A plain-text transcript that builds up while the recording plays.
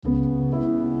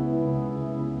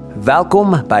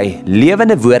Welkom by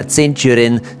Lewende Woord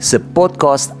Centurion se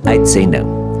podcast uitsending.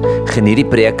 Geniet die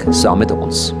preek saam met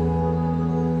ons.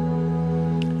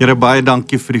 Here, baie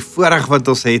dankie vir die voorreg wat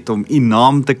ons het om U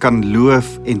naam te kan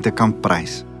loof en te kan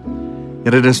prys.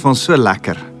 Here, dis vir ons so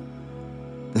lekker.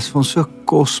 Dis vir ons so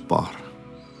kosbaar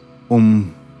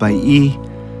om by U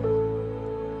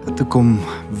te kom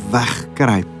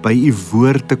wegkruip, by U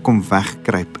woord te kom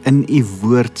wegkruip, in U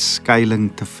woord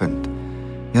skuiling te vind.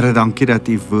 Here, dankie dat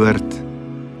U woord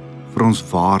vir ons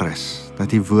waar is,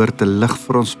 dat U woord 'n lig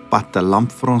vir ons pad, 'n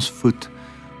lamp vir ons voet,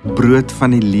 brood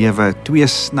van die lewe, 'n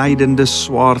tweesnydende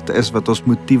swaard is wat ons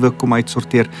motiewe kom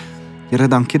uitsorteer. Here,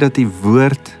 dankie dat U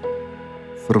woord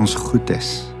vir ons goed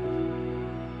is.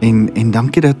 En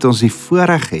dankie dat ons die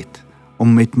voorreg het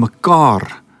om met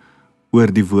mekaar oor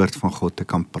die woord van God te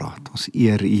kan praat. Ons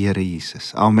eer U, Here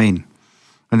Jesus. Amen.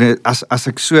 En as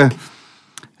ek so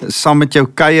saam met jou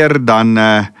kuier,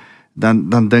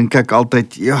 dan dink ek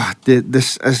altyd, ja,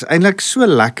 dis is eintlik so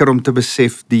lekker om te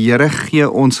besef, die Here gee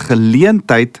ons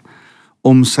geleentheid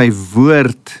om sy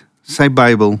woord, sy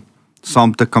Bybel,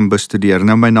 saam te kan bestudeer.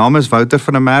 Nou, my naam is Wouter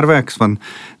van der Merwe, ek is van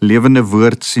Lewende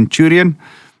Woord Centurion,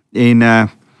 en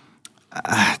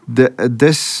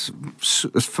dis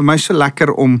vir my so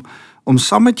lekker om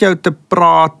saam met jou te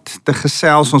praat, te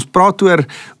gesels. Ons praat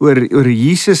oor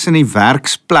Jesus in die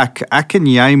werksplek. Ek en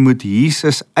jy moet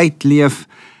Jesus uitleef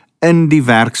in die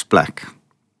werksplek.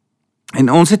 En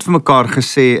ons het vir mekaar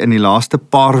gesê in die laaste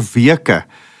paar weke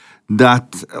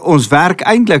dat ons werk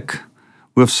eintlik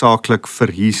hoofsaaklik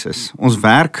vir Jesus. Ons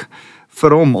werk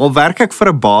vir hom. Al werk ek vir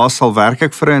 'n baas, al werk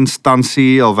ek vir 'n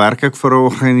instansie, al werk ek vir 'n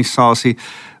organisasie,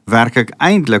 werk ek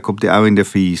eintlik op die ou ende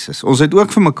vir Jesus. Ons het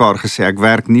ook vir mekaar gesê, ek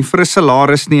werk nie vir 'n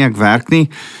salaris nie, ek werk nie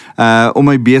om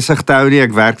my besig te hou nie,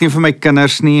 ek werk nie vir my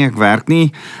kinders nie, ek werk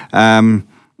nie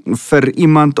vir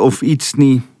iemand of iets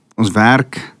nie. Ons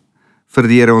werk vir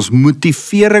die Here. Ons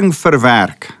motivering vir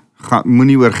werk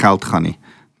moenie oor geld gaan nie,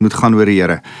 moet gaan oor die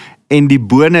Here. En die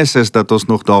bonus is dat ons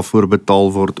nog daarvoor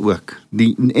betaal word ook.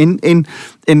 En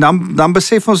dan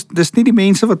besef ons, dis nie die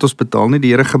mense wat ons betaal nie,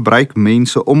 die Here gebruik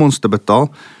mense om ons te betaal,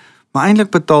 maar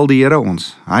eintlik betaal die Here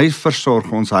ons. Hy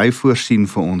versorg ons, hy voorsien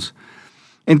vir ons.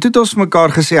 En toe het ons mekaar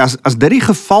gesê, as dit die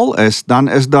geval is, dan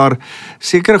is daar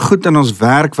sekere goed in ons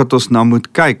werk wat ons na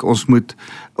moet kyk. Ons moet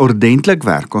ordentlik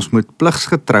werk, ons moet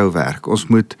pligsgetrou werk, ons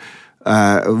moet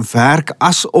werk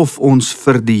asof ons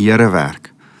vir die Here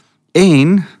werk.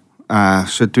 En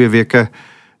so 2 weke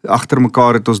agter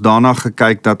mekaar het ons daarna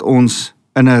gekyk dat ons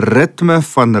in 'n ritme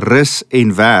van rus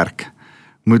en werk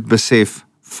moet besef,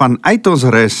 vanuit ons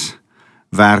rus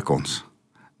werk ons.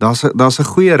 Daar's 'n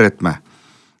goeie ritme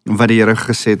wat die Here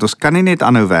gesê het, ons kan nie net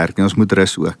aanhou werk nie, ons moet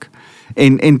rus ook.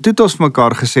 En toe het ons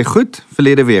mekaar gesê, goed,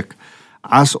 verlede week,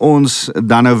 as ons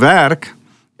dan nou werk,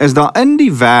 is daar in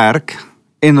die werk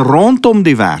en rondom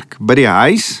die werk, by die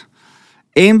huis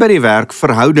en by die werk,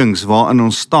 verhoudings waarin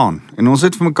ons staan. En ons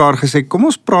het vir mekaar gesê, kom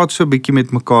ons praat so 'n bietjie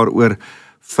met mekaar oor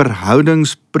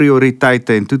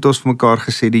verhoudingsprioriteite, en toe het ons vir mekaar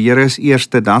gesê, die Here is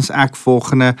eerste, dan's ek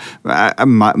volgende,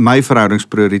 my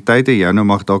verhoudingsprioriteite, jou nou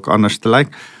mag dalk anders te lyk,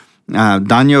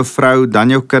 dan jou vrou, dan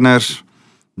jou kinders,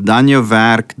 dan jou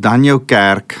werk, dan jou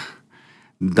kerk,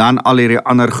 dan al hierdie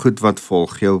ander goed wat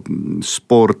volg, jou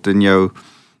sport en jou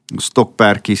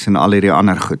stokperdjies en al hierdie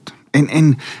ander goed.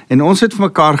 En ons het vir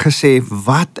mekaar gesê,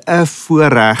 wat 'n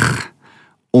voorreg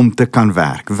om te kan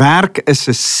werk. Werk is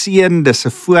 'n seën, dis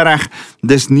 'n voorreg,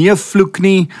 dis nie 'n vloek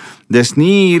nie, dis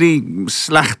nie hierdie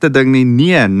slegte ding nie.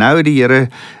 Nee, nou die Here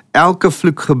elke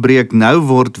vloek gebreek, nou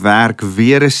word werk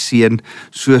weer 'n seën,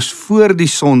 soos voor die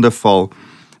sondeval,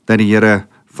 dat die Here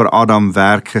vir Adam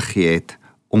werk gegee het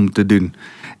om te doen.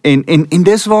 En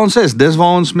dis waar ons is, dis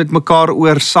waar ons met mekaar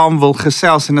oor saam wil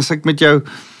gesels, en as ek met jou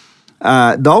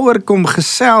daaroor kom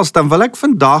gesels, dan wil ek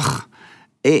vandag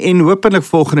en hopelik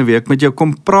volgende week met jou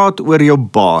kom praat oor jou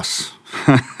baas.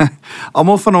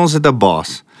 Almal van ons het 'n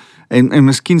baas. En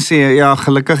miskien sê jy, ja,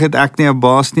 gelukkig het ek nie 'n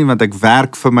baas nie, want ek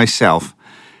werk vir myself.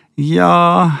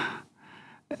 Ja,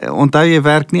 onthou, jy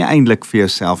werk nie eintlik vir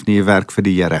jouself nie, jy werk vir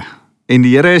die Here. En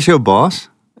die Here is jou baas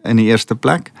in die eerste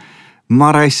plek,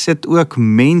 maar hy sit ook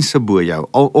mense bo jou.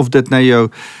 Of dit nou jou,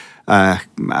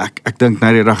 ek dink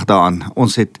nou die dag daaraan,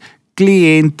 ons het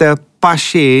kliënte,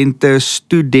 pasiënte,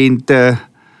 studente,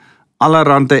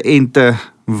 allerhande ente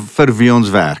vir wie ons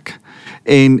werk.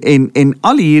 En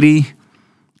al hierdie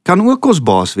kan ook ons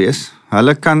baas wees.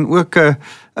 Hulle kan ook 'n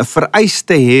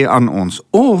vereiste hê aan ons,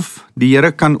 of die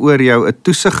Here kan oor jou 'n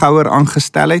toesighouer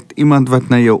aangestel het, iemand wat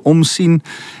na jou omsien,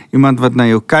 iemand wat na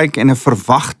jou kyk en 'n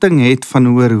verwagting het van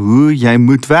hoe jy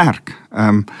moet werk.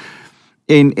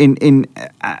 En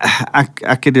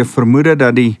ek het die vermoede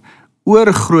dat die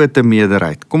oorgrootste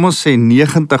meerderheid, kom ons sê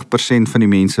 90% van die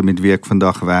mense met wie ek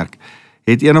vandag werk,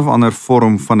 het een of ander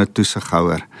vorm van 'n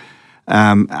toesighouer.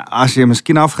 As jy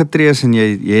miskien afgetree is en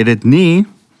jy het dit nie,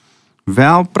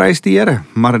 wel, prys die Here,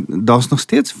 maar daar's nog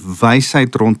steeds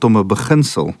wysheid rondom 'n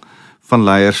beginsel van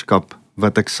leierskap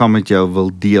wat ek saam met jou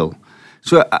wil deel.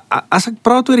 So, as ek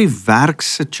praat oor die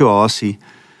werksituasie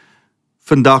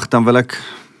vandag, dan wil ek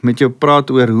met jou praat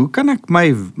oor hoe kan ek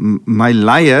my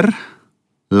leier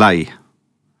lei?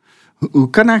 Hoe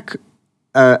kan ek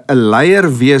 'n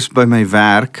leier wees by my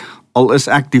werk, al is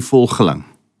ek die volgeling?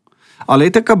 Al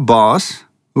het ek 'n baas,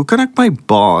 hoe kan ek my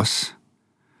baas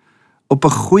op 'n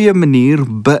goeie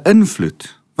manier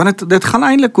beïnvloed? Want dit gaan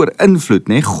eintlik oor invloed,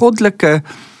 né? Goddelike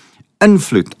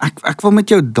invloed. Ek wil met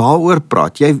jou daaroor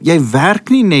praat. Jy werk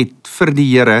nie net vir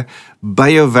die Here by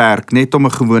jou werk, net om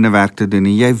 'n gewone werk te doen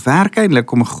nie. Jy werk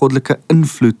eintlik om 'n goddelike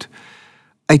invloed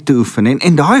uit te oefen.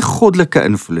 En daai goddelike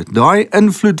invloed, daai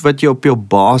invloed wat jy op jou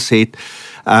baas het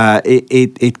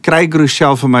Craig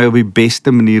Rochelle vir my op die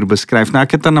beste manier beskryf. Nou,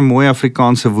 ek het aan 'n mooi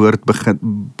Afrikaanse woord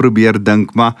probeer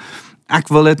dink, maar ek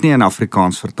wil dit nie in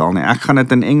Afrikaans vertaal nie. Ek gaan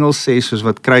dit in Engels sê, soos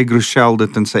wat Craig Rochelle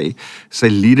dit in sy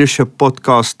leadership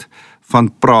podcast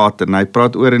van praat, en hy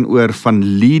praat oor en oor van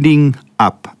leading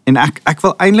up. En ek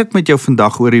wil eintlik met jou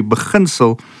vandag oor die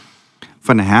beginsel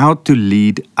van how to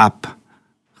lead up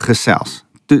gesels.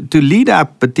 To lead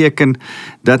up beteken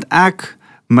dat ek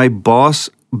my baas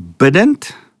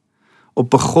bidend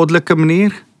op 'n goddelike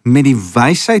manier met die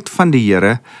wysheid van die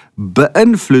Here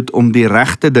beïnvloed om die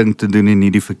regte ding te doen en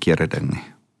nie die verkeerde ding nie.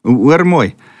 Hoor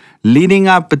mooi. Leading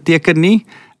up beteken nie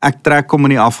ek trek hom in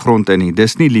die afgrond in nie.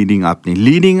 Dis nie leading up nie.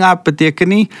 Leading up beteken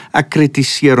nie ek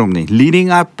kritiseer hom nie.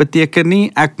 Leading up beteken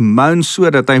nie ek moan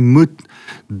sodat hy moet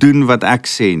doen wat ek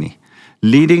sê nie.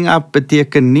 Leading up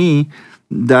beteken nie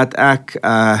dat ek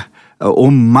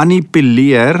hom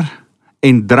manipuleer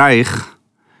en dreig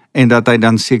en dat hy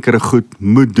dan sekere goed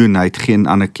moet doen, hy het geen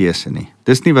ander keuse nie.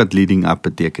 Dis nie wat leading up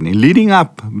beteken nie. Leading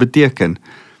up beteken,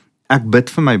 ek bid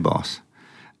vir my baas.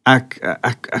 Ek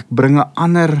bring 'n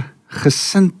ander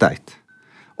gesindheid.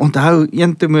 Onthou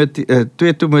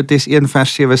 2 Timoteus 1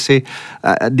 vers 7 sê,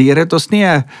 die Here het ons nie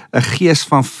 'n gees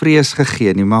van vrees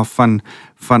gegee nie, maar van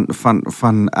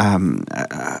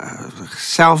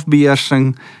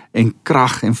selfbeheersing en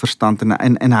krag en verstand,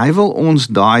 en hy wil ons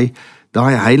daai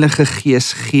Heilige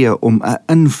Gees gee om 'n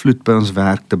invloed by ons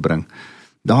werk te bring.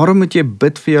 Daarom moet jy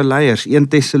bid vir jou leiers. 1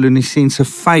 Tessalonisense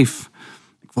 5.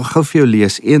 Ek wil gou vir jou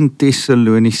lees. 1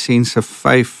 Tessalonisense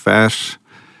 5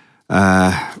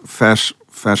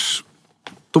 vers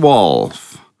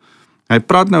 12. Hy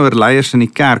praat nou oor leiers in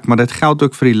die kerk, maar dit geld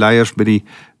ook vir die leiers by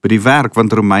die werk,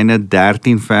 want Romeine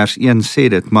 13 vers 1 sê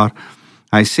dit, maar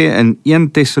hy sê in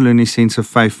 1 Tessalonisense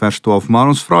 5 vers 12, maar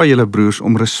ons vra julle broers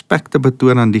om respek te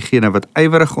betoon aan diegene wat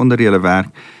ywerig onder julle werk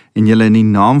en julle in die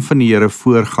naam van die Here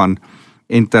voorgaan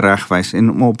en teregwys, en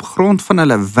om op grond van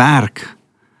hulle werk,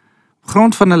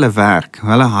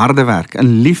 hulle harde werk,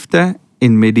 in liefde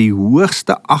en met die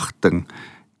hoogste agting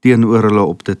teenoor hulle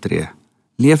op te tree.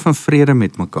 Leef in vrede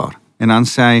met mekaar. En dan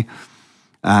sê hy,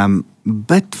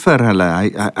 bid vir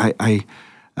hulle. Hy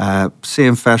sê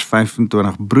in vers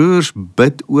 25, broers,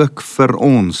 bid ook vir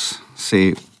ons,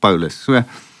 sê Paulus. So,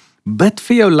 bid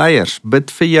vir jou leiers,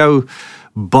 bid vir jou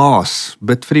baas,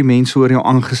 bid vir die mense oor jou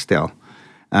aangestel.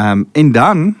 En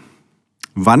dan,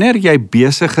 wanneer jy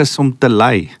besig is om te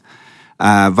lei,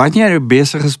 wanneer jy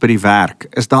besig is by die werk,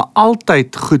 is daar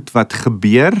altyd goed wat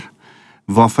gebeur,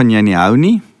 waarvan jy nie hou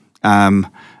nie,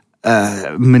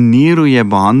 manier hoe jy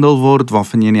behandel word,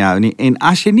 waarvan jy nie hou nie, en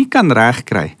as jy nie kan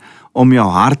regkry om jou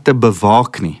hart te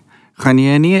bewaak nie, gaan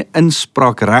jy nie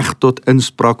inspraak, reg tot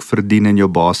inspraak verdien in jou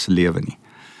baas se lewe nie.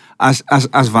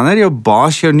 As wanneer jou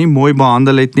baas jou nie mooi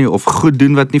behandel het nie, of goed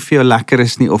doen wat nie vir jou lekker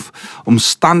is nie, of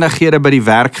omstandighede by die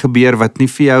werk gebeur wat nie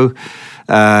vir jou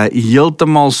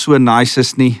heeltemal so nice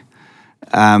is nie,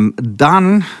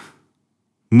 dan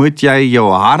moet jy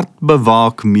jou hart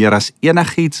bewaak meer as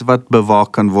enigiets wat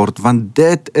bewaak kan word, want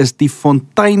dit is die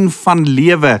fontein van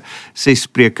lewe, sê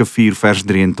Spreuke 4 vers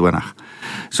 23.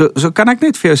 So kan ek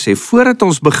net vir jou sê, voordat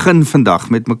ons begin vandag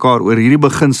met mekaar oor hierdie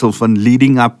beginsel van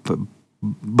leading up,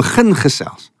 begin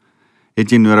gesels,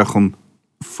 het jy nodig om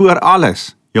voor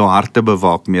alles jou hart te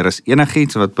bewaak, meer as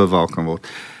enigiets wat bewaak kan word.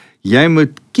 Jy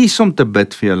moet kies om te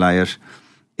bid vir jou leiers,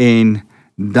 en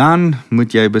dan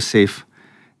moet jy besef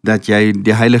dat jy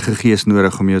die Heilige Gees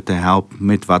nodig om jou te help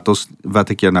met wat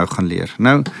ek jou nou gaan leer.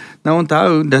 Nou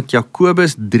onthou dat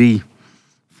Jakobus 3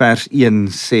 vers 1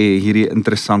 sê hierdie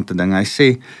interessante ding. Hy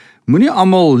sê, moenie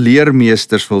almal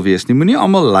leermeesters wil wees nie, moenie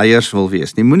almal leiers wil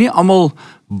wees nie, moenie almal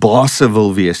baase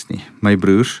wil wees nie, my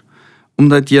broers.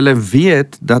 omdat julle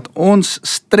weet dat ons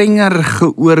strenger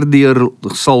geoordeel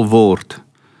sal word.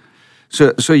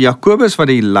 So Jakobus wat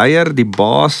die leier, die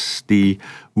baas, die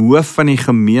hoof van die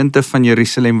gemeente van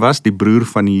Jerusalem was, die broer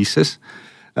van Jesus,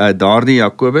 daardie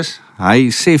Jakobus, hy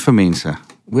sê vir mense,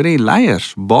 hoor die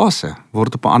leiers, baase,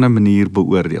 word op 'n ander manier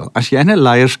beoordeel. As jy in 'n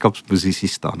leierskapsposisie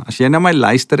staan, as jy na my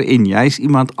luister en jy's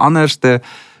iemand anderste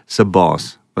se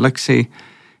baas, wil ek sê,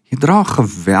 jy dra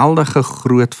geweldige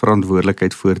groot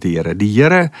verantwoordelikheid voor die Here. Die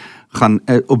Here gaan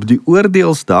op die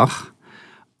oordeelsdag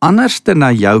anderste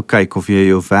na jou kyk of jy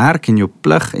jou werk en jou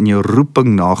plig en jou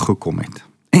roeping nagekom het.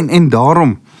 En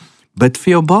daarom, bid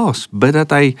vir jou baas, bid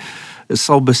dat hy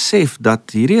sal besef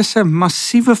dat hierdie is 'n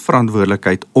massiewe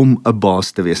verantwoordelikheid om 'n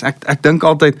baas te wees. Ek dink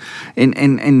altyd,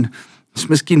 en is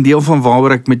miskien deel van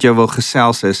waaroor ek met jou wil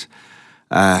gesels is,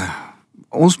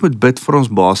 ons moet bid vir ons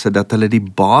baase, dat hulle die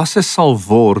baase sal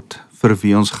word vir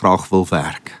wie ons graag wil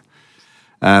werk.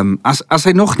 As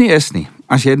hy nog nie is nie,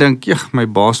 as jy dink, my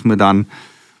baas moet dan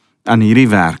aan hierdie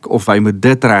werk, of hy moet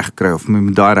dit reg kry, of hy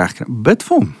moet daai reg kry, bid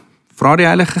vir hom. Vra die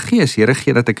Heilige Gees, Here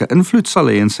gee dat ek 'n invloed sal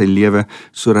hê in sy lewe,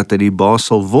 sodat hy die baas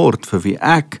sal word vir wie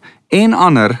ek en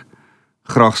ander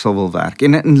graag sal wil werk.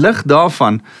 En in lig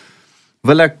daarvan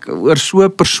wil ek oor so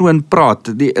 'n persoon praat.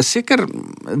 Seker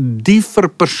die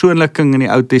verpersoonliking in die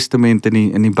Ou Testament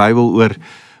in die Bybel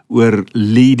oor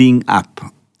leading up.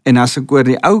 En as ek oor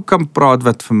die ou kan praat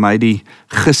wat vir my die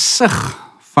gesig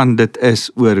van dit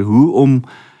is oor hoe om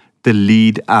te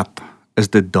lead up, is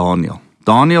dit Daniël.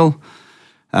 Daniël,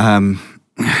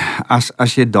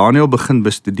 as jy Daniël begin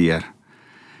bestudeer,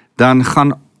 dan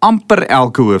gaan amper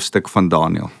elke hoofstuk van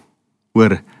Daniël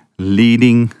oor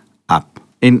leading up.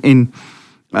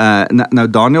 Nou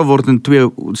Daniël word in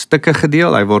 2 stukke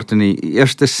gedeel. Hy word in die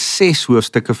eerste 6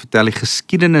 hoofstukke vertel die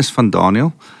geskiedenis van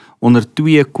Daniël onder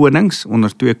 2 konings,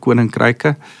 onder 2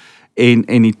 koninkryke.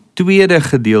 En die tweede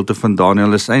gedeelte van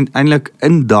Daniël is eintlik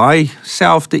in daai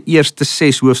selfde eerste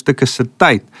 6 hoofstukke se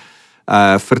tyd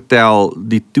vertel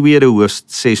die tweede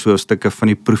 6 hoofstukke van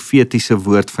die profetiese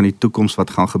woord van die toekoms wat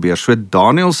gaan gebeur. So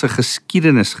Daniël se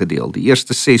geskiedenis gedeel, die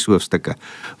eerste 6 hoofstukke,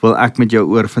 wil ek met jou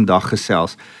oor vandag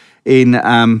gesels.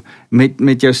 En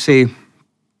met jou sê,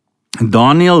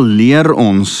 Daniël leer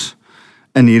ons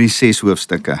in hierdie 6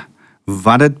 hoofstukke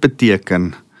wat dit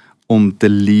beteken om te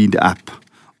lead up,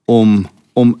 om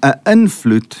 'n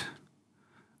invloed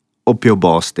op jou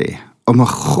baas te hê, om 'n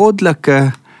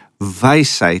goddelike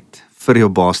wysheid vir jou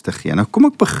baas te gee. Nou kom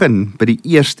ek begin by die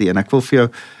eerste een. Ek wil vir jou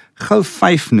gou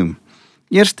 5 noem.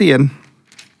 Eerste een,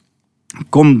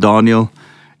 kom Daniël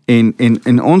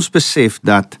en ons besef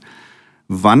dat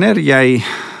wanneer jy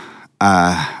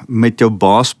met jou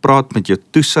baas praat, met jou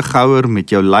toesighouer, met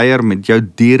jou leier, met jou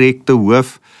direkte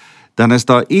hoof, dan is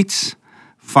daar iets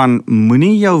van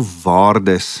moenie jou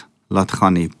waardes laat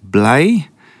gaan nie. Bly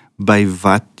by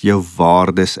wat jou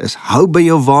waardes is. Hou by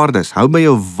jou waardes, hou by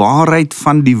jou waarheid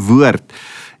van die woord.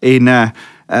 En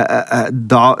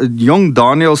jong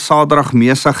Daniël, Sadrag,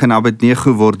 Mesach en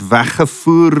Abednego word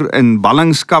weggevoer in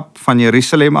ballingskap van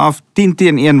Jerusalem af.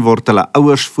 10-1 word hulle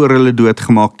ouers voor hulle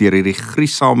doodgemaak deur hierdie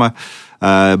gruisame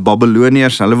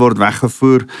Babyloniërs. Hulle word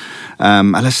weggevoer.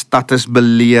 Hulle stad is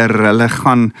beleer. Hulle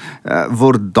gaan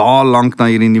word dae lank na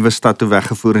hierdie nuwe stad toe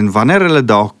weggevoer. En wanneer hulle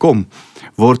daar kom,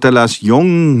 word hulle as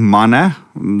jong manne,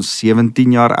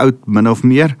 17 jaar oud, min of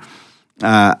meer,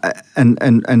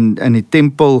 in die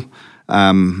tempel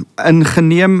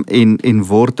ingeneem en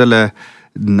word hulle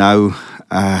nou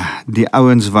die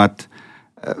ouens wat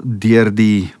deur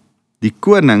die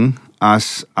koning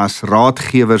as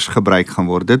raadgewers gebruik gaan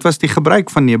word. Dit was die gebruik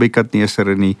van Nebukadneser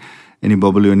in die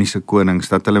Babyloniese konings,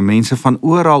 dat hulle mense van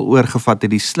oral oorgevat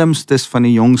het, die slimstes van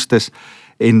die jongstes,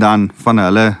 en dan van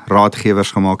hulle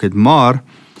raadgewers gemaak het. Maar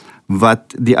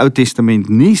wat die Ou Testament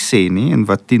nie sê nie, en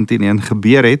wat 10-1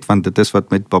 gebeur het, want dit is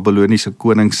wat met Babyloniese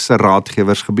konings se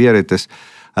raadgewers gebeur het, is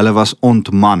hulle was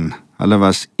ontman, hulle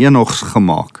was enogs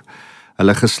gemaak,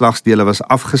 hulle geslagsdele was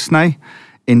afgesny,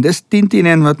 en dis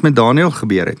 10-1 wat met Daniël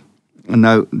gebeur het. En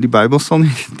nou, die Bybel sal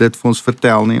nie dit vir ons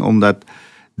vertel nie, omdat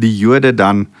die Jode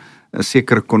dan 'n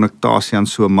sekere konnektasie aan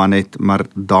so 'n man het, maar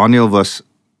Daniël was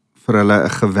vir hulle 'n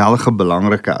geweldige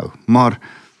belangrike ou. Maar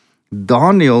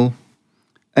Daniël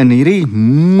in hierdie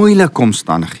moeilike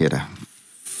omstandighede,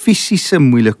 fisiese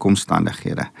moeilike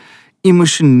omstandighede,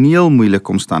 emosioneel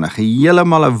moeilike omstandighede,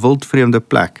 heeltemal 'n wildvreemde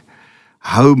plek,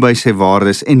 hou by sy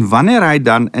waardes. En wanneer hy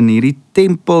dan in hierdie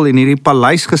tempel en hierdie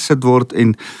paleis gesit word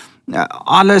en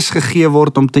alles gegee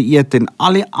word om te eet en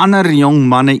al die ander jong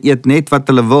manne eet net wat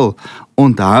hulle wil,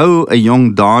 onthou 'n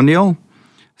jong Daniël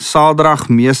Sadrag,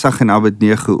 Mesach en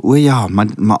Abednego, o ja,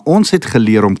 maar ons het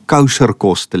geleer om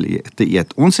kosherkos te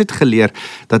eet. Ons het geleer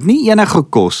dat nie enige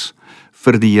kos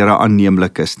vir die Here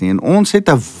aanneemlik is nie. En ons het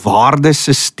 'n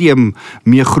waardesisteem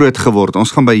mee groot geword.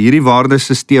 Ons gaan by hierdie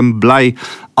waardesisteem bly,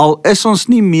 al is ons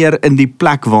nie meer in die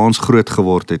plek waar ons groot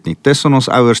geword het nie, tussen ons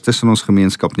ouers, tussen ons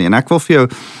gemeenskap nie. En ek wil vir jou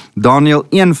Daniël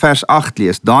 1 vers 8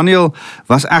 lees. Daniël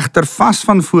was egter vas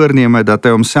van voorneme dat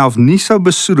hy homself nie sou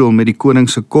besoedel met die koning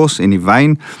se kos en die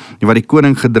wyn wat die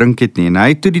koning gedrink het nie. En hy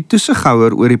het toe die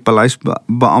toesighouer oor die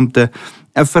paleisbeampte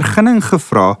 'n vergunning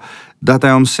gevra dat hy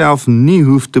homself nie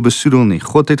hoef te besoedel nie.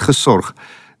 God het gesorg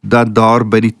dat daar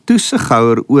by die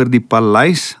toesighouer oor die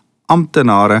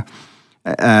paleisamptenare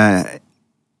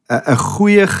 'n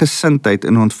goeie gesindheid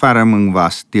en ontferming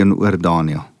was teenoor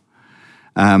Daniël.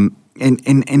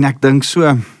 En ek dink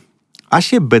so, as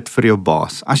jy bid vir jou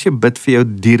baas, as jy bid vir jou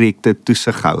direkte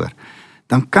toesighouer,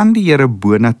 dan kan die Here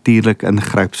bonatuurlik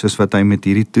ingryp soos wat hy met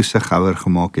hierdie toesighouer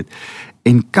gemaak het.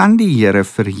 En kan die Here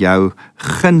vir jou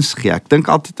guns gee? Ek dink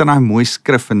altyd aan daai mooi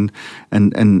skrif in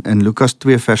Lukas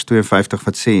 2 vers 52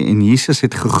 wat sê, en Jesus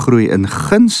het gegroei in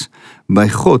guns by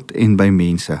God en by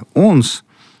mense. Ons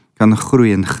kan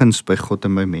groei in guns by God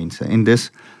en by mense. En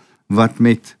dis wat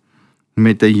met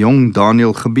 'n jong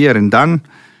Daniël gebeur. En dan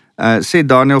sê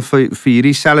Daniël vir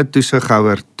hierdie selfe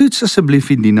toesighouer, toets asseblief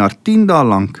die dienaar 10 dae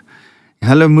lank.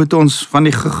 Hulle moet ons van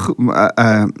die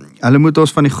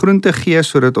groente gee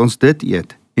sodat ons dit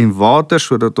eet en water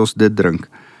sodat ons dit drink.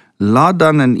 Laat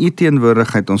dan in u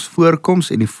teenwoordigheid ons voorkoms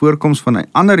en die voorkoms van die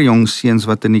ander jong seuns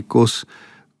wat in die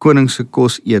koning se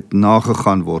kos eet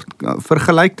nagegaan word.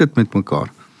 Vergelyk dit met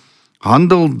mekaar.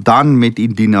 Handel dan met u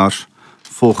dienaars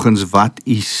volgens wat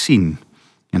u sien.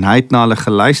 En hy het na hulle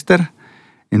geluister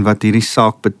en wat hierdie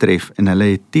saak betref en hulle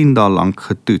het 10 dae lank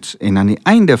getoets en aan die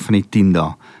einde van die 10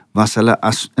 dae was hulle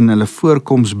as in hulle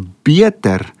voorkoms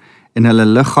beter en hulle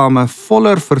liggame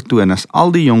voller vertoon as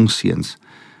al die jong seuns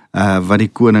wat die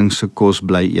koning se kos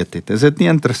bly eet het. Is dit nie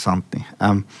interessant nie?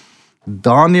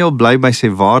 Daniël bly by sy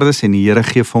waardes en die Here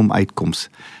gee vir hom uitkoms.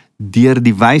 Deur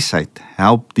die wysheid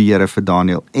help die Here vir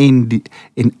Daniël en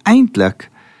eintlik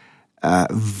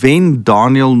wen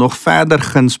Daniël nog verder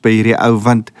guns by hierdie ou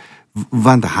want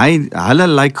hulle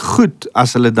lyk goed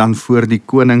as hulle dan voor die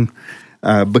koning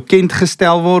bekend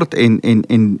gestel word en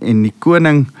die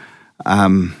koning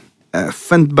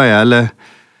vind by hulle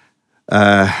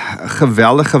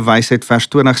geweldige wysheid. Vers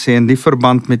 20 sê, in die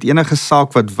verband met enige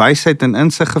saak wat wysheid en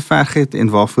insig geverg het en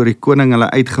waarvoor die koning hulle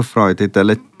uitgevra het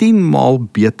hulle 10 maal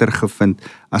beter gevind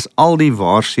as al die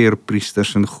waarseer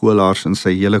priesters en golaars in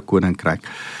sy hele koninkryk.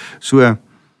 So,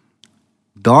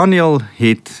 Daniël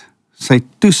het sy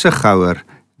toesighouer,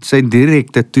 sy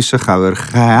direkte toesighouer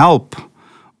gehelp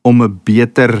om 'n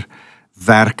beter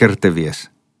werker te wees.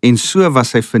 En so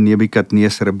was hy vir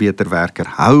Nebukadneser 'n beter werker.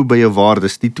 Hou by jou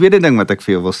waardes. Die tweede ding wat ek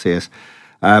vir jou wil sê is,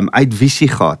 hy het visie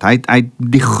gehad. Hy het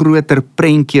die groter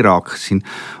prentjie raak gesien.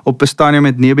 Op 'n stadium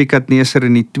met Nebukadneser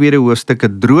in die 2de hoofstuk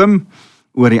 'n droom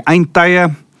oor die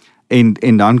eindtye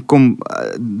en dan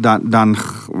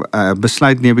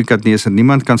besluit Nebukadneser,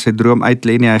 niemand kan sy droom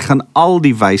uitlê nie. Hy gaan al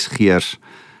die wysgeers,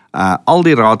 al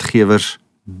die raadgewers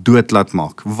dood laat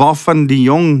maak, waarvan die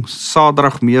jong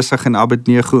Sadrag, Mesach en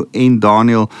Abednego en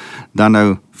Daniël dan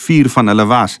nou 4 van hulle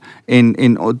was. En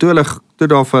toe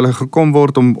daar vir hulle gekom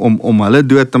word om hulle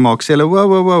dood te maak, sê hulle,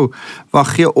 wow,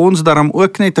 wag, gee ons daarom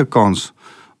ook net 'n kans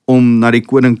om na die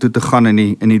koning toe te gaan en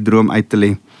in die droom uit te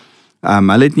lê.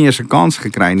 Hulle het nie eers 'n kans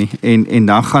gekry nie, en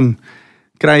dan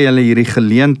kry hulle hierdie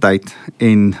geleentheid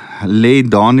en lê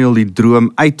Daniël die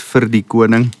droom uit vir die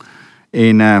koning,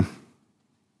 en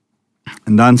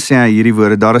dan sê hy hierdie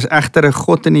woorde, daar is egter 'n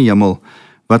God in die hemel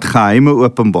wat geheime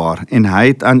openbaar en hy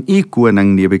het aan u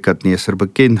koning Nebukadneser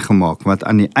bekend gemaak wat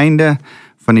aan die einde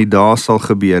van die dae sal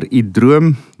gebeur. U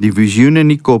droom, die visioen in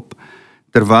die kop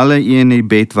terwyl hy in die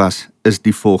bed was, is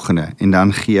die volgende. En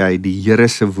dan gee hy die Here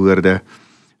se woorde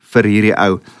vir hierdie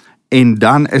ou. En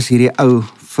dan is hierdie ou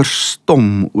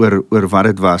verstom oor wat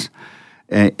dit was.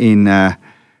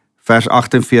 Vers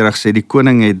 48 sê, die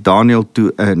koning het Daniël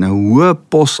toe 'n hoë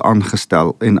pos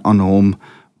aangestel en aan hom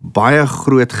baie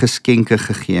groot geskenke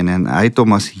gegee en hy het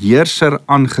hom as heerser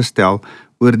aangestel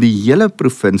oor die hele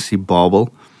provinsie Babel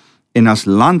en as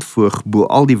landvoog bo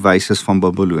al die wyses van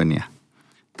Babilonie.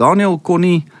 Daniël kon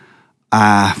nie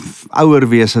ouer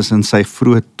wees as in sy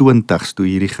vroeë 20's toe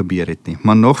hierdie gebeur het nie,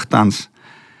 maar nogtans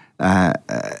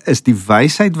is die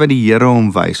wysheid wat die Here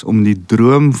hom wys om die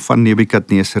droom van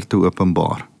Nebukadneser te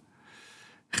openbaar,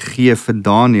 gee vir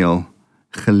Daniël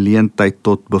geleentheid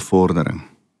tot bevordering.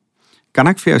 Kan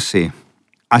ek vir jou sê,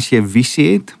 as jy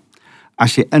visie het,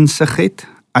 as jy insig het,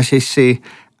 as jy sê,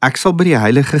 ek sal by die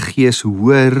Heilige Gees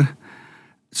hoor,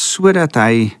 sodat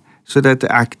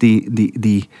ek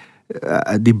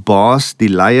die baas, die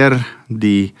leier,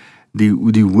 die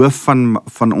hoof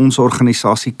van ons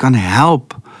organisasie kan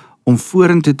help om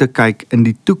vorentoe te kyk in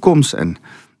die toekoms in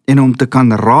en om te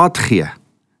kan raad gee,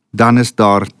 dan is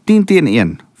daar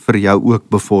 10-1 vir jou ook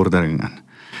bevordering in.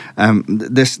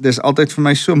 Dis altyd vir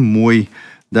my so mooi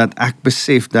dat ek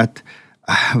besef dat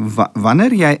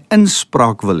wanneer jy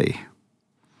inspraak wil hê,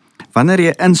 wanneer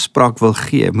jy inspraak wil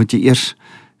gee, moet jy eers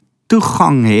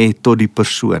toegang hê tot die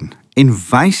persoon. En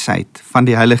wysheid van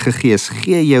die Heilige Gees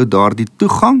gee jou daardie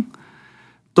toegang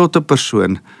tot 'n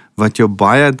persoon wat jou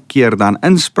baie keer dan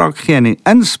inspraak gee, en die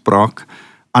inspraak,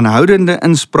 aanhoudende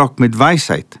inspraak met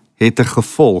wysheid, het 'n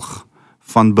gevolg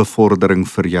van bevordering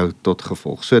vir jou tot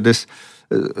gevolg. So dis,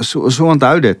 so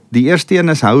onthou dit. Die eerste een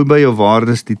is hou by jou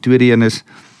waardes, die tweede een is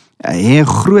hê 'n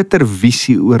groter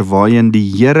visie oor waarheen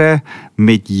die Here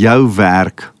met jou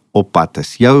werk op pad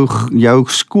is. Jou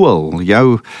skool,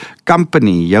 jou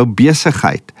company, jou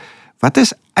besigheid. Wat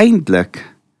is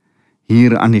eintlik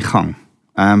hier aan die gang?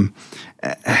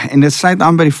 En dit sluit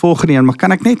aan by die volgende een, maar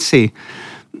kan ek net sê,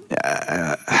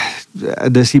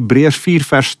 dis Hebreërs 4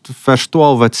 vers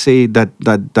 12 wat sê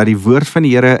dat die woord van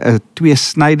die Here 'n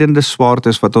tweesnydende swaard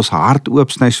is wat ons hart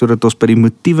oopsny sodat ons by die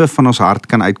motiewe van ons hart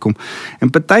kan uitkom. En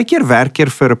partykeer werk jy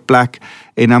vir 'n plek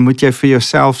en dan moet jy vir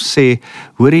jouself sê,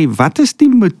 hoorie, wat is die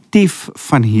motief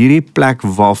van hierdie plek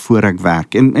waarvoor ek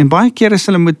werk? En baie keer is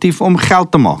hulle motief om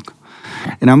geld te maak.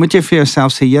 En dan moet jy vir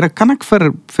jouself sê, Here, kan ek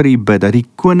vir u bid dat die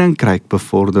koninkryk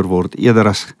bevorder word eerder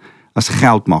as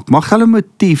geld maak? Mag hulle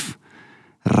motief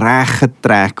reg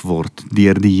getrek word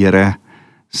deur die Here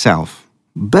self.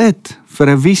 Bid vir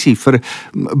 'n visie,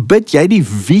 bid jy die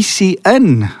visie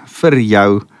in vir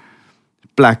jou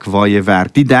plek waar jy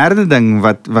werk. Die derde ding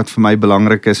wat vir my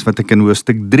belangrik is, wat ek in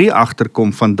hoofstuk 3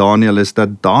 agterkom van Daniël, is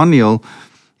dat Daniël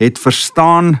het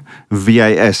verstaan wie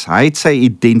hy is. Hy het sy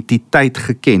identiteit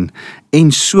geken,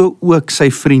 en so ook sy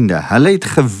vriende. Hulle het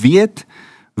geweet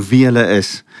wie hulle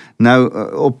is. Nou,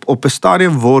 op 'n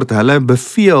stadium word hulle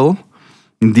beveel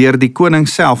deur die koning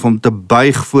self om te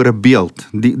buig voor 'n beeld.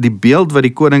 Die beeld wat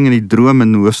die koning in die droom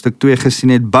in hoofstuk 2 gesien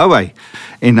het, bou hy.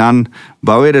 En dan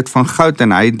bou hy dit van goud,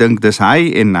 en hy dink dis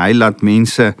hy, en hy laat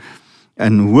mense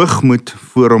in hoogmoed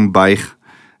voor hom buig.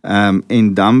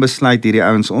 En dan besluit hierdie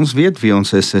ouens, ons weet wie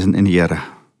ons is in die Here.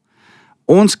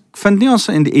 Ons vind nie ons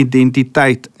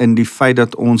identiteit in die feit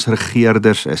dat ons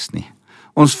regeerders is nie.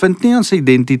 Ons vind nie ons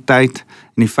identiteit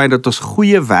in die feit dat ons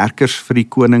goeie werkers vir die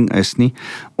koning is nie.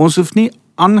 Ons hoef nie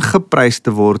aangeprys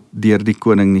te word deur die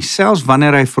koning nie. Selfs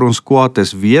wanneer hy vir ons kwaad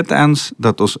is, weet ons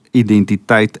dat ons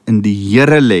identiteit in die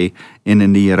Here lê en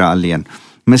in die Here alleen.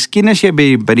 Miskien as jy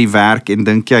by die werk en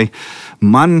dink jy,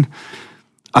 man,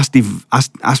 as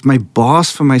my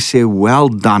baas vir my sê, well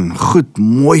done, goed,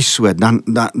 mooi so, dan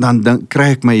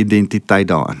kry ek my identiteit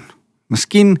daarin.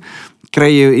 Miskien kry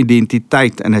jy jou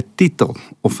identiteit in 'n titel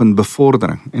of in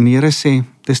bevordering. En die Here sê,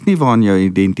 dis nie waarin jou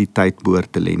identiteit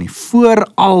behoort te lê nie. Voor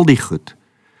al die goed,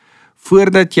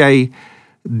 voordat jy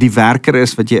die werker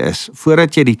is wat jy is,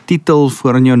 voordat jy die titel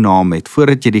voor in jou naam het,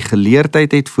 voordat jy die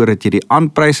geleerdheid het, voordat jy die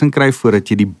aanprysing kry, voordat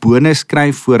jy die bonus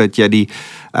kry, voordat jy die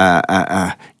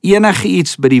enige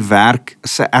iets by die werk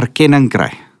se erkenning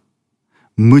kry,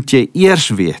 moet jy eers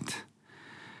weet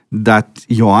dat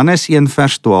Johannes 1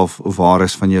 vers 12 waar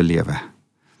is van jou lewe.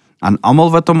 Aan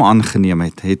almal wat hom aangeneem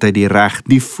het, het hy die reg,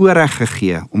 die voorreg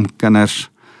gegee om kinders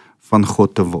van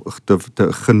God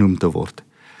te genoem te word.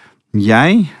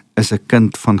 Jy is 'n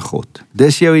kind van God.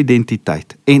 Dis jou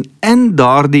identiteit. En in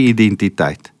daardie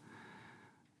identiteit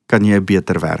kan jy 'n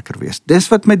beter werker wees. Dis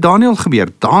wat met Daniël gebeur.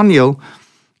 Daniël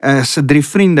se 3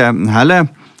 vriende, hulle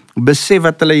besef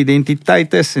wat hulle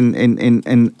identiteit is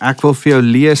en ek wil vir jou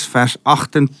lees vers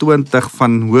 28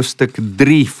 van hoofstuk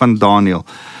 3 van Daniël.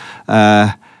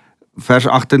 Vers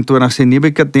 28 sê,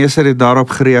 Nebukadneser het daarop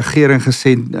gereageer en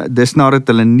gesê, dis nadat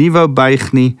hulle nie wou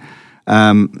buig nie,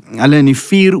 hulle in die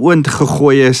vuuroond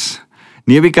gegooi is.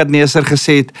 Nebukadneser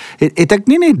gesê het ek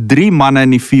nie net 3 manne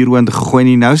in die vuuroond gegooi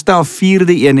nie, nou is daar 'n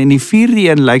 4de een, en die 4de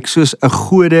een lyk soos 'n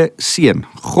gode seun,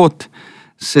 God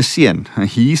se seun.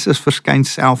 Jesus verskyn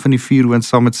self in die vuuroond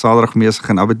saam met Sadrag, Mesach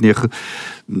en Abednego.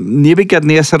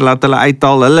 Nebukadneser laat hulle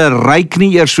uithaal, hulle ruik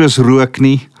nie eers soos rook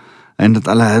nie, en dat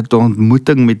hulle het 'n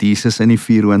ontmoeting met Jesus in die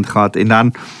vuuroond gehad, en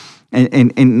dan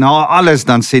en na alles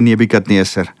dan sê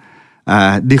Nebukadneser,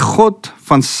 die God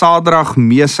van Sadrag,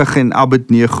 Mesach en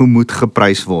Abednego moet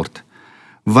geprys word,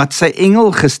 wat sy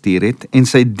engel gestuur het en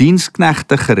sy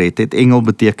diensknegte gered het. Engel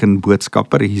beteken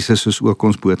boodskapper, Jesus is ook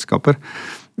ons boodskapper,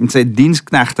 en sy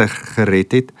diensknegte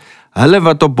gered het, hulle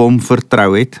wat op hom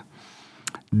vertrou het,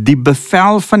 die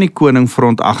bevel van die koning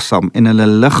verontagsaam en hulle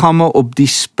liggame op die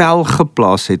spel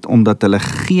geplaas het, omdat hulle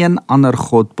geen ander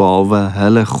God behalwe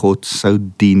hulle God sou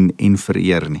dien en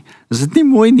vereer nie. Is dit nie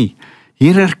mooi nie?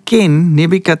 Hier erken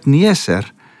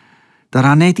Nebukadneser dat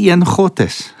daar net een God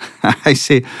is. Hy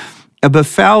sê, 'n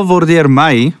bevel word deur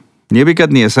my,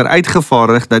 Nebukadneser,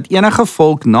 uitgevaardig dat enige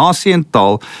volk, nasie en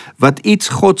taal wat iets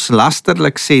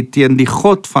godslasterlik sê teen die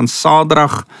God van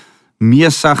Sadrag,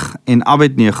 Mesach en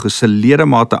Abednego se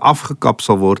ledemate afgekap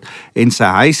sal word en sy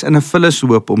huis in 'n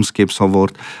vullishoop omskep sal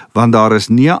word, want daar is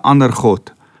nie 'n ander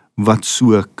God wat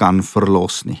so kan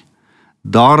verlos nie.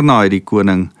 Daarna het die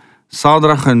koning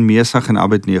Sadrag en Mesach en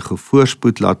Abednego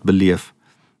voorspoed laat beleef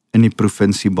in die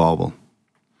provinsie Babel.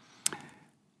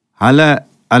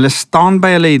 Hulle staan by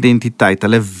hulle identiteit,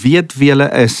 hulle weet wie hulle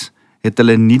is, het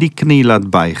hulle nie die knie laat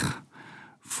buig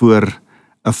voor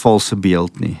 'n valse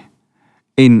beeld nie.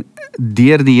 En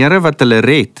deur die Here wat hulle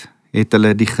red, het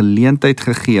hulle die geleentheid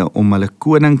gegee om hulle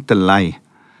koning te lei,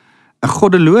 'n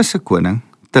goddelose koning,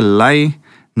 te lei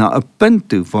na 'n punt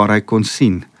toe waar hy kon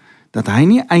sien, dat hy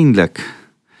nie eintlik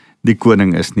die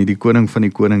koning is nie, die koning van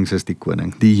die konings is die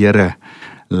koning, die Here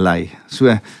lei. So,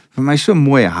 vir my so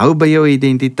mooi, hou by jou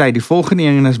identiteit. Die volgende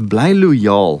een is, bly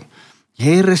loyaal,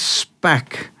 jy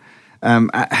respek,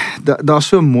 daar's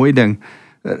so 'n mooi ding,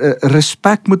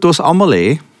 respek moet ons almal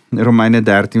hê, Romeine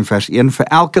 13 vers 1, vir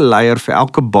elke leier, vir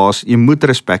elke baas, jy moet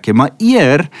respek hê, maar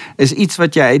eer is iets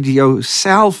wat jy uit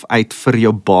jouself uit vir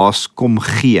jou baas kom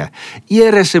gee.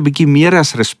 Eer is 'n bietjie meer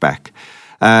as respek.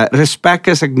 Respek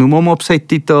is, ek noem hom op sy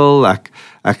titel, ek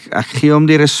gee hom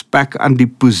die respek aan die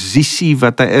posisie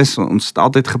wat hy is, ons het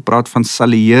altyd gepraat van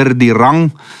salueer die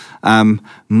rang,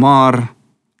 maar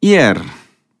eer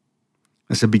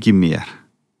is 'n bietjie meer.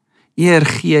 Eer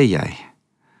gee jy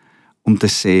om te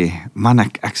sê, man,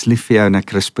 ek's lief vir jou en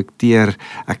ek respekteer,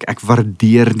 ek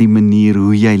waardeer die manier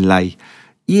hoe jy lei.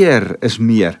 Eer is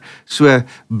meer. So,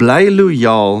 bly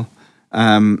loyaal,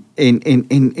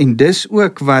 en dis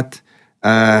ook wat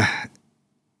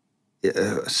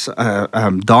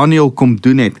Daniel kom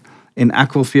doen het, en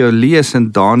ek wil vir jou lees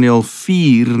in Daniel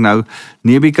 4, nou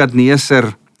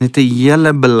Nebukadneser net 'n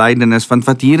hele belydenis, want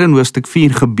wat hier in hoofstuk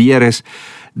 4 gebeur is,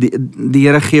 die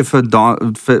Here gee vir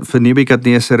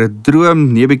Nebukadneser 'n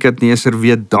droom, Nebukadneser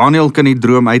weet, Daniel kan die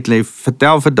droom uitlê,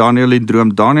 vertel vir Daniel die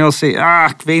droom, Daniel sê,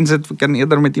 ek wens dit kan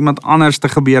eerder met iemand anders te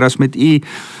gebeur as met u,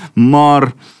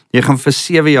 maar jy gaan vir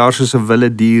 7 jaar soos 'n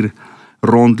wilde dier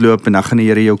rondloop en dan gaan die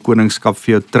Here jou koningskap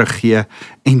vir jou teruggee,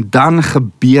 en dan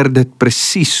gebeur dit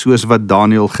presies soos wat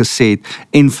Daniel gesê het,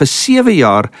 en vir 7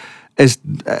 jaar is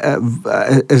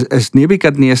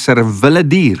Nebukadneser 'n wilde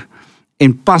dier,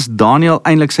 en pas Daniel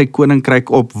eintlik sy koninkryk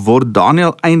op, word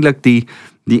Daniel eintlik die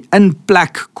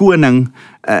inplek koning,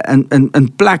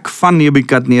 in plek van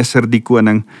Nebukadneser die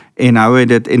koning, en hou hy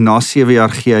dit, en na 7 jaar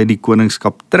gee hy die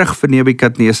koningskap terug vir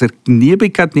Nebukadneser.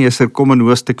 Nebukadneser kom in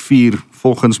hoofstuk 4,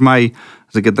 volgens my,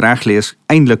 as ek dit reg lees,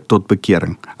 eintlik tot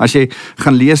bekering. As jy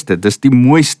gaan lees dit, dis die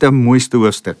mooiste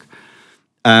hoofstuk.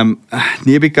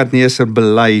 Nebukadneser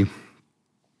bely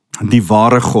die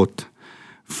ware God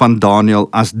van Daniel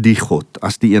as die God,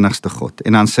 as die enigste God.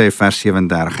 En dan sê hy vers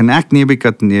 37, en ek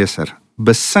Nebukadneser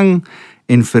besing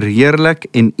en verheerlik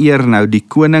en eer nou die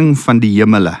koning van die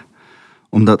hemele,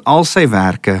 omdat al sy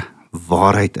werke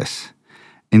waarheid is,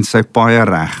 en sy paaie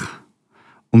reg,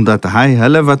 omdat hy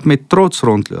hulle wat met trots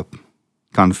rondloop,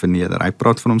 kan verneder. Hy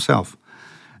praat van homself.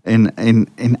 En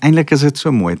eintlik is dit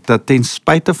so mooi, dat ten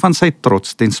spyte van sy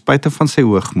trots, ten spyte van sy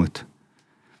hoogmoed,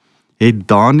 het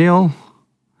Daniel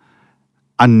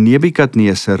aan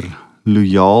Nebukadneser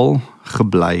loyaal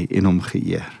gebly en hom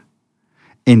geëer.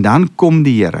 En dan kom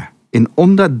die Here, en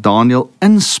omdat Daniel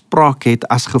inspraak het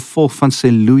as gevolg van sy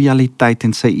loyaliteit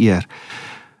en sy eer,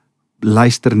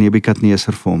 luister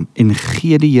Nebukadneser vir hom, en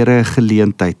gee die Here 'n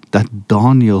geleentheid, dat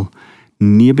Daniel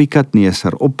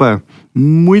Nebukadneser op 'n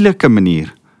moeilike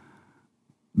manier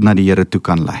na die Here toe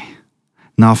kan lei,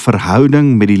 na 'n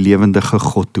verhouding met die lewendige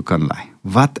God toe kan lei.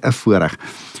 Wat 'n voorreg.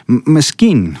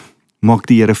 Miskien maak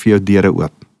die Here vir jou deure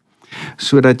oop,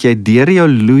 sodat jy deur jou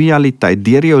loyaliteit,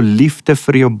 deur jou liefde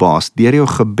vir jou baas, deur jou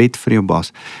gebed vir jou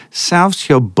baas, selfs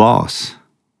jou baas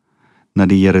na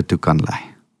die Here toe kan lei.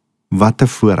 Wat 'n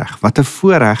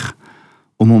voorreg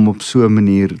om hom op so 'n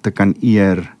manier te kan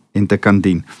eer en te kan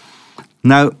dien.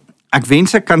 Nou, ek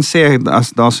wens ek kan sê,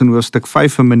 as daar's in hoofstuk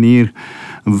 5 'n manier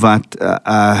wat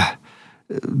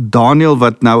Daniel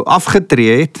wat nou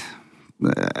afgetree het,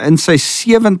 in sy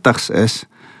 70's is,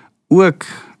 ook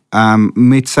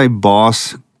met sy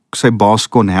baas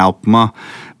kon help, maar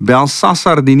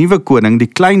Belsasar, die nuwe koning, die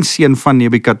kleinseun van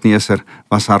Nebukadneser,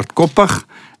 was hardkoppig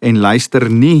en luister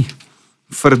nie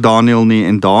vir Daniël nie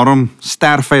en daarom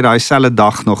sterf hy daai selfde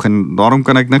dag nog en daarom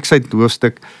kan ek niks uit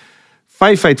hoofstuk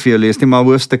 5 uit vir jou lees nie, maar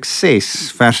hoofstuk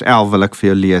 6 vers 11 wil ek vir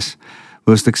jou lees.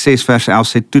 Hoofstuk 6 vers 11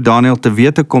 sê, toe Daniël te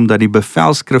wete kom dat die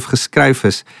bevelskrif geskryf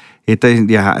is, het hy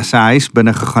sy huis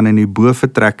binne gegaan in die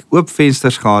bovertrek, oop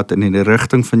vensters gehad in die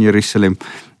rigting van Jerusalem,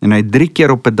 en hy 3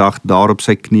 keer op 'n dag daar op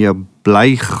sy knieë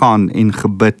bly gaan en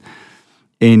gebid,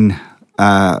 en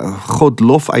God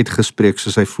lof uitgespreek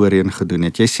soos hy voorheen gedoen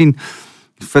het. Jy sien,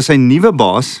 vir sy nuwe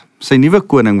baas, sy nuwe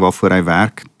koning waarvoor hy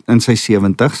werk, in sy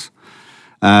 70's,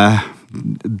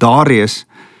 Darius,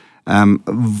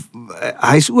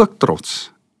 hy is ook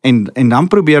trots, en dan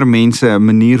probeer mense 'n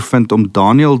manier vind om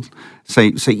Daniël,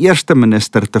 sy eerste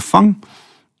minister te vang,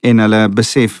 en hulle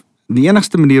besef, die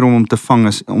enigste manier om hom te vang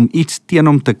is om iets teen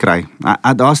hom te kry.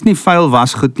 Daar's nie vuil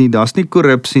wasgoed nie, daar's nie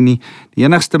korrupsie nie, die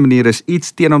enigste manier is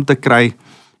iets teen hom te kry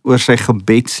oor sy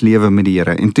gebedslewe met die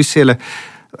Here. En toe sê hulle,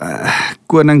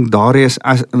 koning Darius,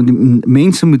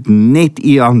 mense moet net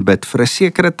U aanbid, vir 'n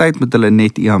sekere tyd moet hulle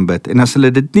net U aanbid, en as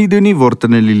hulle dit nie doen nie, word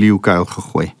hulle in die leeukuil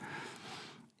gegooi.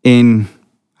 En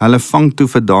hulle vang toe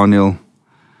vir Daniël,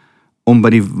 om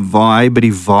waar hy by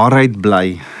die waarheid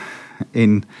bly,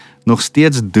 en nog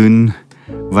steeds doen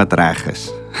wat reg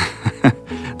is.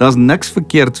 Daar's niks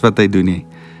verkeerds wat hy doen nie,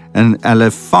 en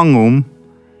hulle vang hom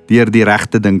deur die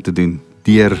regte ding te doen,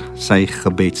 deur sy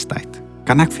gebedstyd.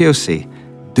 Kan ek vir jou sê,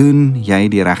 doen jy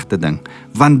die regte ding,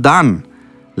 want dan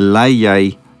lei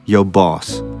jy jou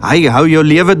baas. Hy hou jou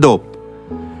lewe dop.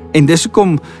 En dis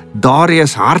hoekom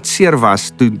Darius hartseer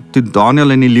was toe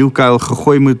Daniël in die leeukuil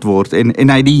gegooi moet word, en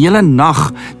hy die hele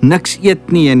nag niks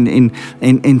eet nie,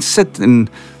 en sit,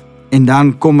 en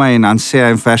dan kom hy en dan sê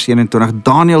hy in vers 21,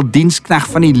 Daniël,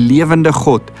 diensknegt van die lewende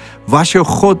God, was jou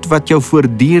God wat jou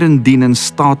voortdurend dien in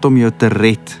staat om jou te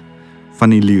red van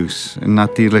die leeu's. En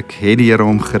natuurlik het die Here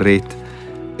hom gered,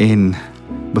 en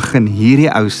begin hierdie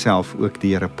ou self ook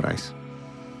die Here prys.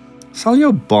 Sal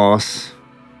jou baas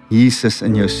Jesus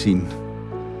in jou sien,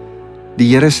 die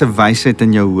Here se wysheid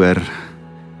in jou hoor,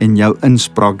 en jou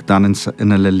inspraak dan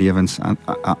in hulle lewens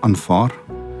aanvaar?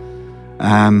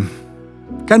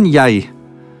 Kan jy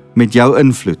met jou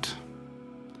invloed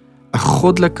 'n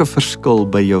goddelike verskil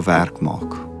by jou werk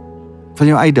maak? Van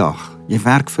jou uitdaag, jy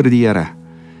werk vir die Here.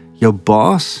 Jou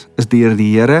baas is deur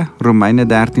die Here, Romeine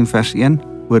 13 vers 1,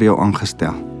 oor jou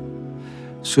aangestel.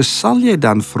 So sal jy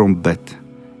dan vir hom bid,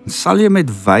 en sal jy met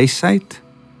wysheid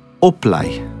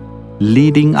oplei,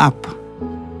 leading up,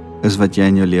 is wat jy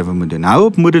in jou lewe moet doen. Hou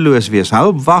op moedeloos wees, hou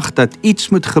op wag dat iets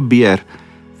moet gebeur,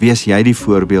 wees jy die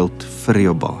voorbeeld vir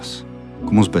jou baas.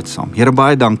 Kom ons bid saam. Here,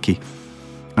 baie dankie,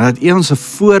 dat U ons 'n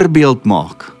voorbeeld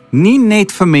maak, nie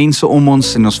net vir mense om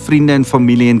ons, en ons vriende en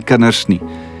familie en kinders nie.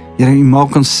 Here, U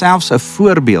maak ons selfs 'n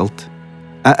voorbeeld,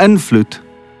 'n invloed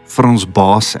vir ons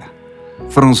baase,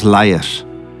 vir ons leiers,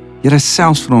 Here,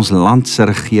 selfs vir ons land se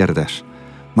regerders.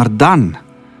 Maar dan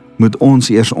moet ons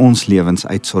eers ons lewens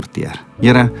uitsorteer.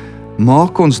 Here,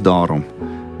 maak ons daarom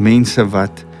mense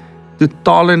wat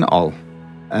totaal en al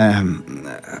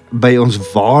by ons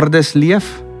waardes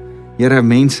leef. Here,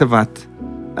 mense wat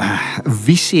 'n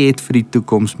visie het vir die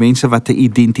toekoms, mense wat 'n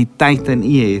identiteit in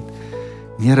U het.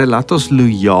 Here, laat ons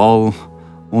lojaal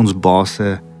ons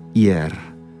baase eer.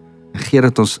 Gee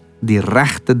dat ons die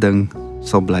regte ding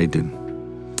sal bly doen.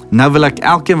 Nou wil ek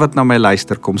elkeen wat na my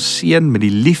luister kom seën met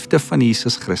die liefde van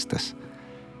Jesus Christus.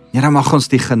 Here, mag ons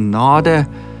die genade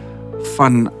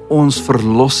van ons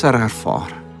verlosser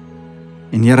ervaar.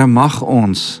 En Here, mag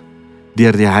ons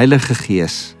deur die Heilige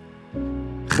Gees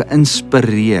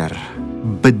geïnspireer,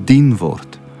 bedien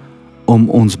word om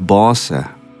ons baase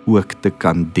ook te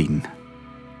kan dien.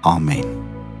 Amen.